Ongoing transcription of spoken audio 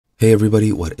Hey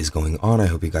everybody, what is going on? I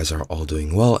hope you guys are all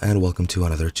doing well and welcome to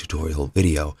another tutorial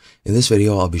video. In this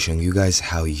video, I'll be showing you guys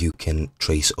how you can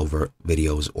trace over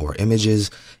videos or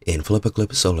images in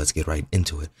FlipaClip, so let's get right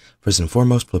into it. First and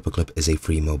foremost, FlipaClip is a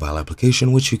free mobile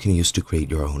application which you can use to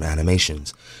create your own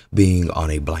animations, being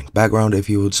on a blank background if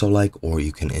you would so like, or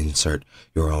you can insert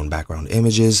your own background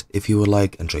images if you would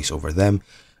like and trace over them.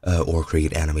 Or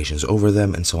create animations over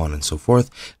them, and so on and so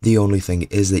forth. The only thing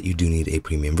is that you do need a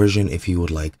premium version if you would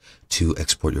like to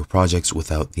export your projects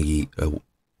without the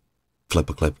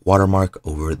FlipaClip watermark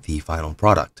over the final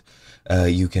product.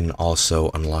 You can also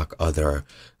unlock other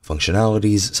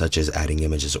functionalities such as adding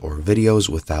images or videos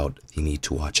without the need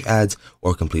to watch ads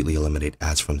or completely eliminate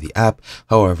ads from the app.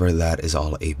 However, that is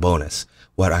all a bonus.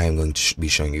 What I am going to be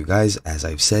showing you guys, as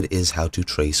I've said, is how to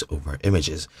trace over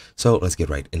images. So let's get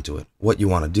right into it. What you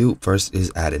want to do first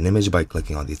is add an image by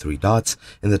clicking on the three dots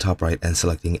in the top right and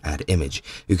selecting add image.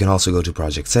 You can also go to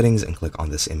project settings and click on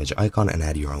this image icon and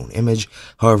add your own image.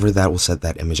 However, that will set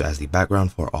that image as the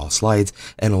background for all slides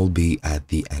and it'll be at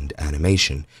the end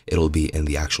animation. It'll be in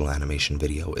the actual animation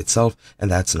video itself, and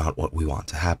that's not what we want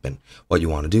to happen. What you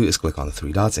want to do is click on the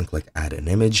three dots and click add an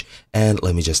image, and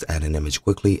let me just add an image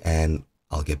quickly and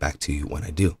I'll get back to you when I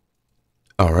do.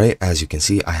 Alright, as you can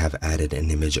see, I have added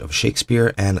an image of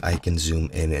Shakespeare and I can zoom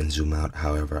in and zoom out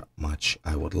however much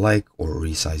I would like, or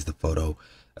resize the photo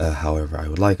however I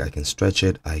would like. I can stretch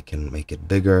it, I can make it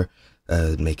bigger,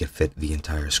 make it fit the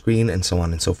entire screen, and so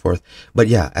on and so forth. But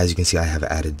yeah, as you can see, I have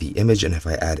added the image, and if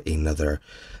I add another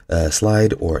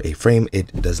slide or a frame,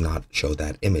 it does not show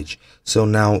that image. So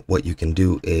now what you can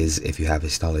do is, if you have a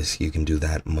stylus, you can do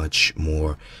that much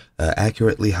more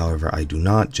accurately. However, I do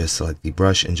not. Just select the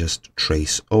brush and just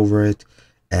trace over it,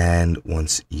 and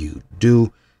once you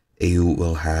do, you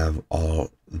will have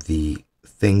all the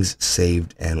things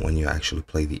saved, and when you actually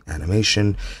play the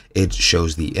animation, it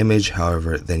shows the image.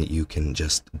 However, then you can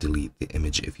just delete the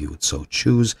image if you would so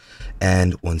choose.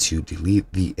 And once you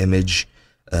delete the image,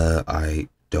 I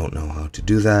don't know how to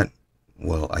do that.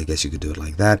 Well, I guess you could do it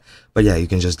like that, but yeah, you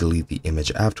can just delete the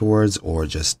image afterwards or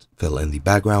just fill in the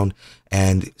background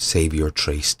and save your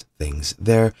traced things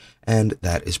there. And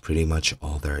that is pretty much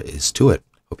all there is to it.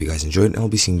 Hope you guys enjoyed, and I'll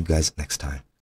be seeing you guys next time.